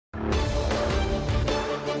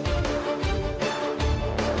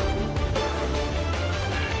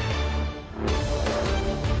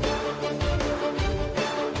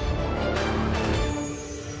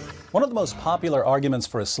One of the most popular arguments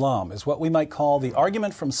for Islam is what we might call the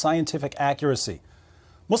argument from scientific accuracy.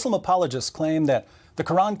 Muslim apologists claim that the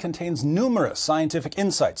Quran contains numerous scientific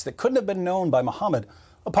insights that couldn't have been known by Muhammad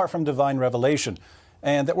apart from divine revelation,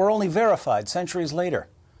 and that were only verified centuries later.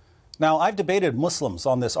 Now, I've debated Muslims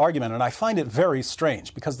on this argument, and I find it very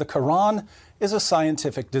strange because the Quran is a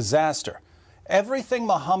scientific disaster. Everything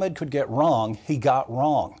Muhammad could get wrong, he got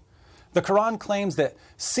wrong. The Quran claims that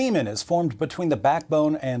semen is formed between the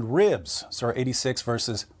backbone and ribs, Surah 86,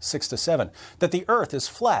 verses 6 to 7. That the earth is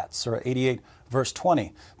flat, Surah 88, verse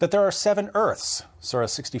 20. That there are 7 earths, Surah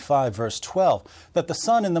 65, verse 12. That the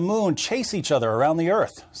sun and the moon chase each other around the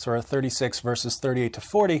earth, Surah 36, verses 38 to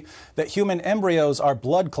 40. That human embryos are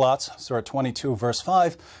blood clots, Surah 22, verse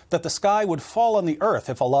 5. That the sky would fall on the earth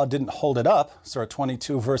if Allah didn't hold it up, Surah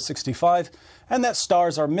 22, verse 65. And that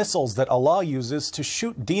stars are missiles that Allah uses to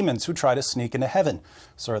shoot demons who try to sneak into heaven,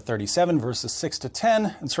 Surah 37, verses 6 to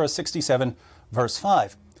 10, and Surah 67, verse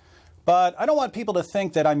 5. But I don't want people to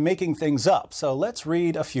think that I'm making things up, so let's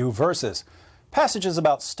read a few verses. Passages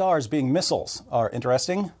about stars being missiles are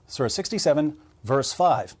interesting. Surah 67, verse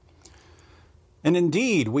 5. And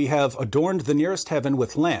indeed, we have adorned the nearest heaven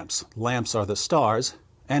with lamps. Lamps are the stars.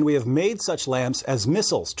 And we have made such lamps as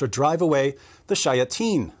missiles to drive away the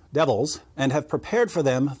shayateen, devils, and have prepared for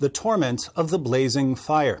them the torment of the blazing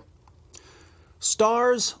fire.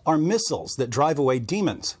 Stars are missiles that drive away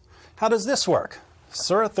demons. How does this work?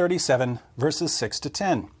 Surah 37, verses 6 to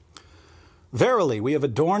 10. Verily, we have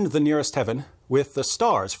adorned the nearest heaven with the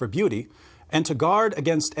stars for beauty, and to guard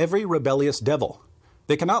against every rebellious devil.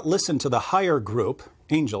 They cannot listen to the higher group,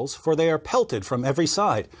 angels, for they are pelted from every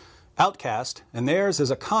side, outcast, and theirs is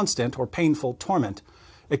a constant or painful torment,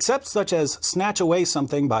 except such as snatch away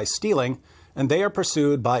something by stealing, and they are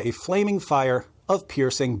pursued by a flaming fire of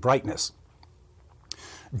piercing brightness.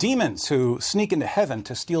 Demons who sneak into heaven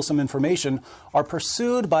to steal some information are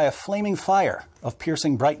pursued by a flaming fire of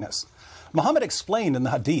piercing brightness. Muhammad explained in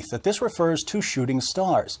the hadith that this refers to shooting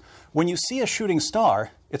stars. When you see a shooting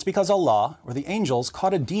star, it's because Allah or the angels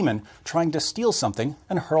caught a demon trying to steal something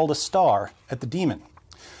and hurled a star at the demon.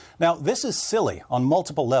 Now, this is silly on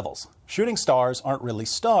multiple levels. Shooting stars aren't really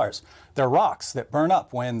stars. They're rocks that burn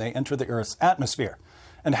up when they enter the Earth's atmosphere.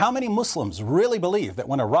 And how many Muslims really believe that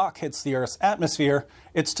when a rock hits the Earth's atmosphere,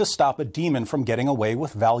 it's to stop a demon from getting away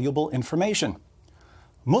with valuable information?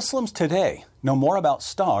 Muslims today know more about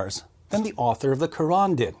stars than the author of the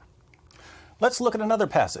Quran did. Let's look at another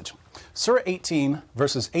passage. Surah 18,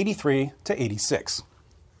 verses 83 to 86.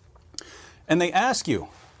 And they ask you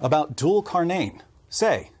about Dhul Qarnayn.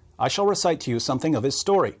 Say, I shall recite to you something of his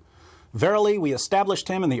story. Verily, we established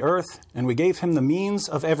him in the earth, and we gave him the means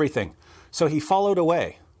of everything. So he followed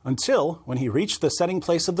away, until, when he reached the setting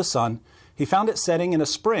place of the sun, he found it setting in a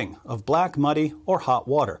spring of black, muddy, or hot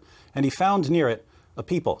water, and he found near it a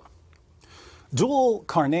people. Dhul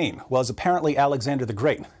Qarnayn was apparently Alexander the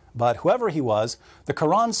Great, but whoever he was, the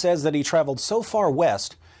Quran says that he traveled so far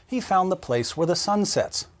west, he found the place where the sun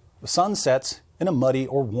sets. The sun sets in a muddy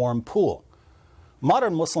or warm pool.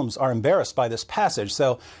 Modern Muslims are embarrassed by this passage,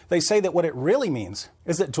 so they say that what it really means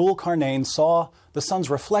is that Dhul Qarnayn saw the sun's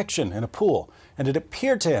reflection in a pool, and it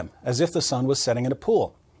appeared to him as if the sun was setting in a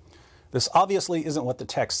pool. This obviously isn't what the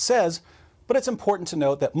text says, but it's important to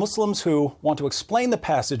note that Muslims who want to explain the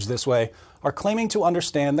passage this way are claiming to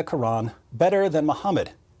understand the Quran better than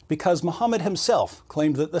Muhammad, because Muhammad himself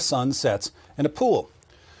claimed that the sun sets in a pool.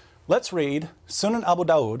 Let's read Sunan Abu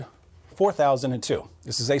Dawud 4002.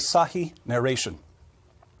 This is a Sahih narration.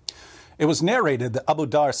 It was narrated that Abu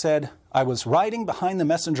Dar said, I was riding behind the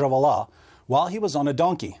Messenger of Allah while he was on a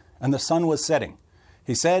donkey, and the sun was setting.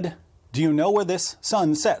 He said, do you know where this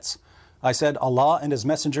sun sets? I said, Allah and his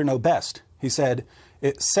Messenger know best. He said,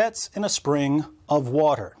 it sets in a spring of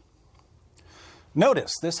water.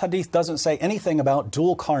 Notice, this hadith doesn't say anything about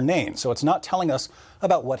Dhul Qarnayn, so it's not telling us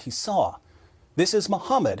about what he saw. This is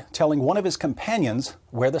Muhammad telling one of his companions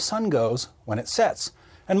where the sun goes when it sets,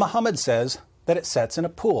 and Muhammad says that it sets in a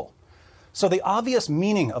pool. So the obvious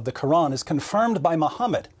meaning of the Quran is confirmed by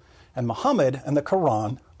Muhammad, and Muhammad and the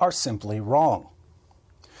Quran are simply wrong.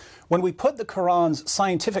 When we put the Quran's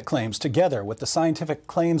scientific claims together with the scientific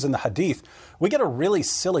claims in the Hadith, we get a really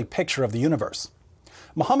silly picture of the universe.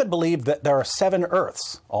 Muhammad believed that there are 7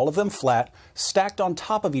 earths, all of them flat, stacked on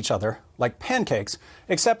top of each other like pancakes,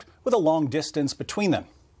 except with a long distance between them.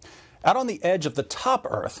 Out on the edge of the top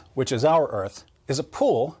earth, which is our earth, is a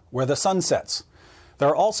pool where the sun sets. There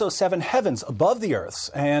are also 7 heavens above the earths,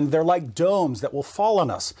 and they're like domes that will fall on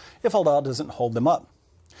us if Allah doesn't hold them up.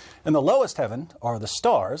 In the lowest heaven are the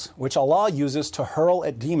stars, which Allah uses to hurl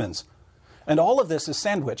at demons. And all of this is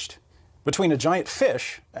sandwiched between a giant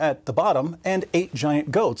fish at the bottom and 8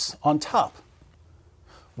 giant goats on top.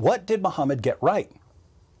 What did Muhammad get right?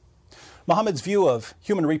 Muhammad's view of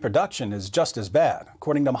human reproduction is just as bad.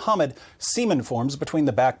 According to Muhammad, semen forms between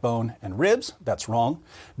the backbone and ribs. That's wrong.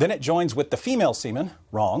 Then it joins with the female semen.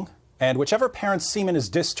 Wrong. And whichever parent's semen is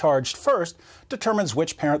discharged first determines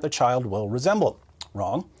which parent the child will resemble.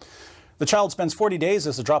 Wrong. The child spends 40 days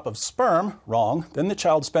as a drop of sperm. Wrong. Then the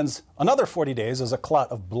child spends another 40 days as a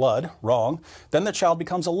clot of blood. Wrong. Then the child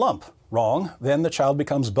becomes a lump. Wrong. Then the child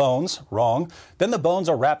becomes bones. Wrong. Then the bones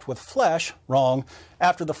are wrapped with flesh. Wrong.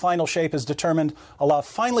 After the final shape is determined, Allah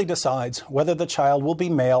finally decides whether the child will be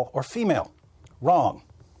male or female. Wrong.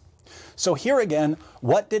 So here again,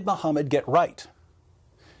 what did Muhammad get right?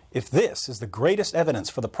 If this is the greatest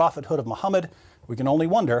evidence for the prophethood of Muhammad, we can only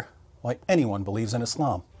wonder why anyone believes in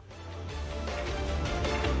Islam.